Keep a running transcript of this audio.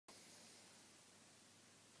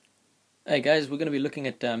Hey guys, we're going to be looking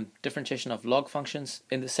at differentiation of log functions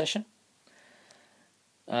in this session.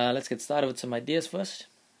 Let's get started with some ideas first.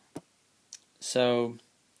 So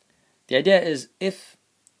the idea is if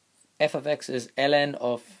f of x is ln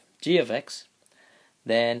of g of x,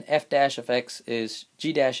 then f dash of x is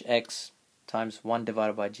g dash x times 1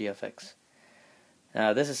 divided by g of x.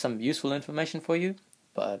 Now this is some useful information for you,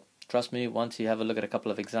 but trust me, once you have a look at a couple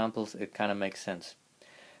of examples, it kind of makes sense.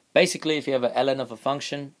 Basically, if you have a ln of a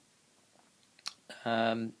function,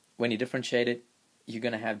 when you differentiate it, you're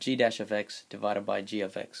going to have g dash of x divided by g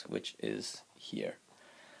of x, which is here.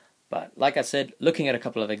 But like I said, looking at a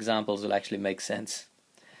couple of examples will actually make sense.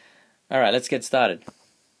 Alright, let's get started.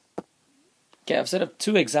 Okay, I've set up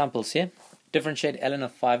two examples here. Differentiate ln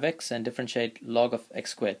of 5x and differentiate log of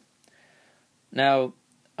x squared. Now,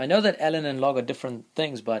 I know that ln and log are different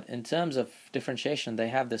things, but in terms of differentiation, they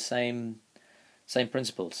have the same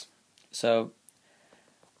principles. So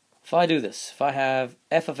if I do this, if I have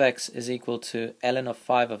f of x is equal to ln of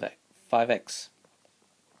 5x.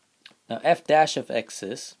 Now f dash of x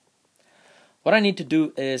is, what I need to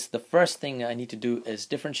do is, the first thing I need to do is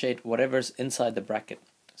differentiate whatever's inside the bracket.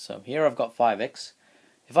 So here I've got 5x.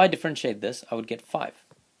 If I differentiate this, I would get 5.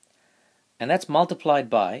 And that's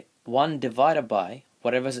multiplied by 1 divided by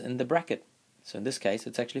whatever's in the bracket. So in this case,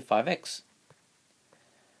 it's actually 5x.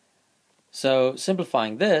 So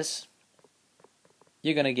simplifying this,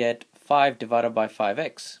 you're going to get 5 divided by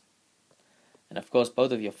 5x. And of course,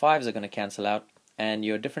 both of your 5's are going to cancel out, and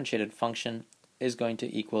your differentiated function is going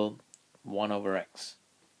to equal 1 over x.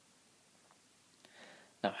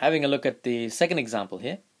 Now, having a look at the second example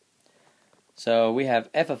here. So we have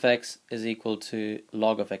f of x is equal to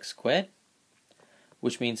log of x squared,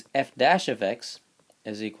 which means f dash of x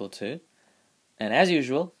is equal to, and as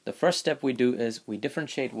usual, the first step we do is we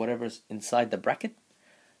differentiate whatever's inside the bracket.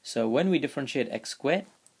 So when we differentiate x squared,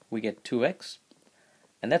 we get 2x,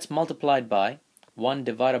 and that's multiplied by 1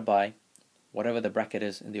 divided by whatever the bracket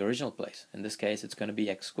is in the original place. In this case, it's going to be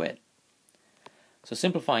x squared. So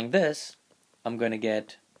simplifying this, I'm going to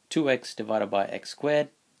get 2x divided by x squared,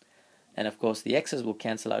 and of course the x's will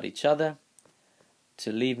cancel out each other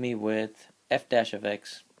to leave me with f dash of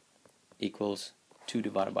x equals 2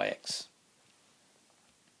 divided by x.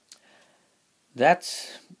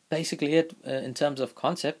 That's basically it in terms of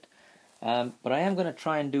concept, but I am going to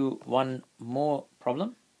try and do one more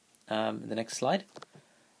problem in the next slide.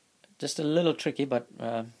 Just a little tricky, but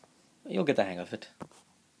you'll get the hang of it.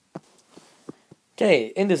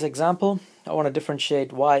 Okay, in this example, I want to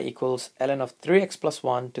differentiate y equals ln of 3x plus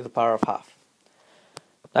 1 to the power of half.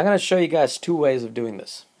 Now, I'm going to show you guys two ways of doing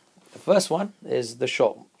this. The first one is the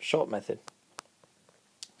short method.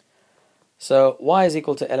 So y is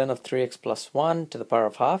equal to ln of 3x plus 1 to the power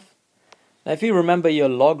of half. Now if you remember your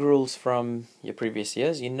log rules from your previous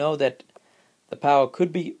years, you know that the power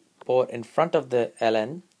could be brought in front of the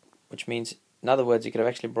ln, which means, in other words, you could have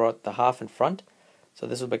actually brought the half in front. So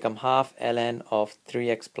this will become half ln of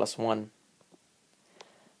 3x plus 1.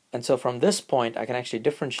 And so from this point, I can actually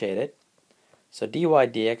differentiate it. So dy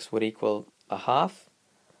dx would equal a half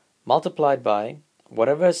multiplied by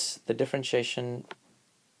whatever's the differentiation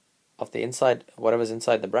of the inside, whatever's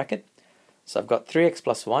inside the bracket. So I've got 3x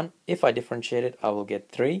plus 1. If I differentiate it, I will get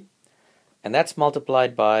 3. And that's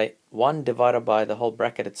multiplied by 1 divided by the whole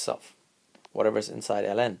bracket itself, whatever's inside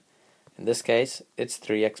ln. In this case, it's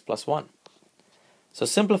 3x plus 1. So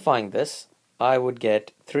simplifying this, I would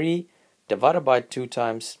get 3 divided by 2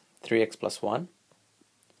 times 3x plus 1,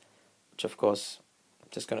 which of course, I'm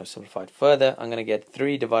just going to simplify it further. I'm going to get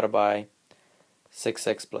 3 divided by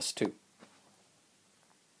 6x plus 2.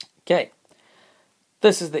 Okay,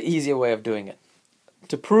 this is the easier way of doing it.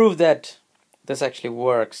 To prove that this actually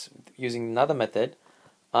works using another method,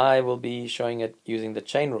 I will be showing it using the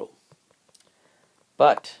chain rule.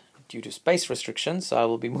 But due to space restrictions, I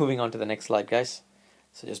will be moving on to the next slide, guys.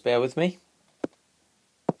 So just bear with me.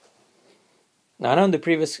 Now I know in the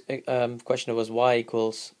previous question it was y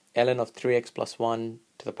equals ln of 3x plus 1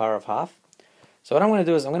 to the power of half. So what I'm going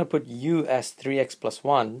to do is I'm going to put u as 3x plus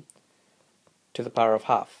 1 to the power of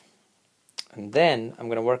half. And then I'm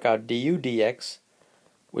going to work out du dx,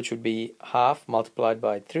 which would be half multiplied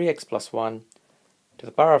by 3x plus 1 to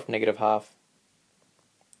the power of negative half.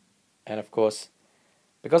 And of course,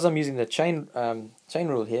 because I'm using the chain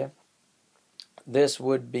rule here, this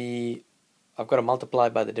would be, I've got to multiply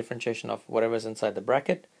by the differentiation of whatever's inside the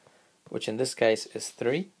bracket, which in this case is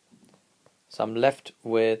 3. So I'm left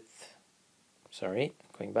with,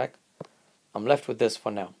 I'm left with this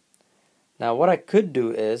for now. Now what I could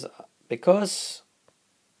do is, because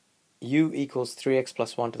u equals 3x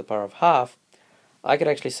plus 1 to the power of half, I could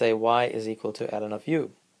actually say y is equal to ln of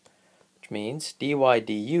u, which means dy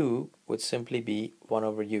du would simply be 1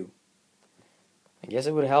 over u. I guess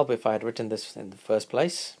it would help if I had written this in the first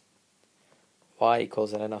place. Y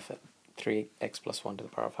equals ln of 3x plus 1 to the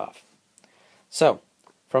power of half. So,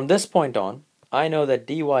 from this point on, I know that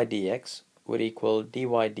dy dx would equal dy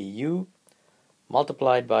du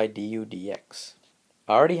multiplied by du dx.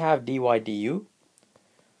 I already have dy du,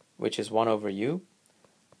 which is 1 over u,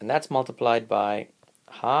 and that's multiplied by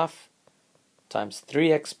half times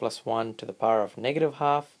 3x plus 1 to the power of negative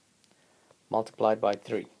half multiplied by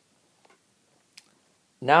 3.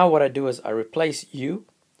 Now what I do is I replace u,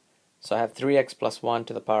 so I have 3x plus 1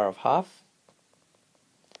 to the power of half,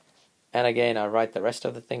 and again I write the rest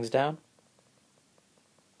of the things down.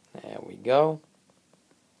 There we go.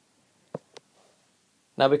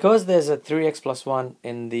 Now because there's a 3x plus 1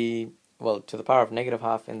 in the, well, to the power of negative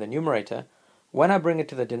half in the numerator, when I bring it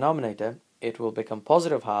to the denominator, it will become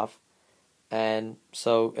positive half, and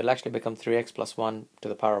so it'll actually become 3x plus 1 to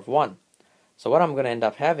the power of 1. So what I'm going to end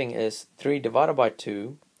up having is 3 divided by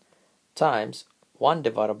 2 times 1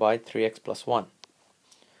 divided by 3x plus 1,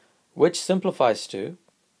 which simplifies to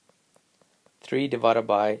 3 divided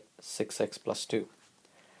by 6x plus 2.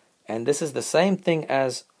 And this is the same thing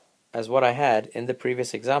as what I had in the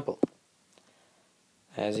previous example,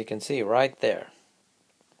 as you can see right there.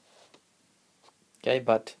 Okay,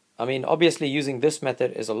 but I mean, obviously using this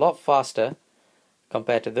method is a lot faster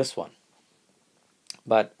compared to this one.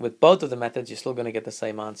 But with both of the methods, you're still going to get the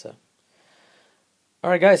same answer.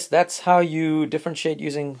 Alright guys, that's how you differentiate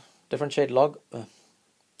using log. What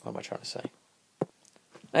am I trying to say?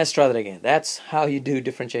 Let's try that again. That's how you do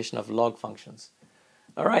differentiation of log functions.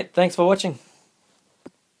 Alright, thanks for watching.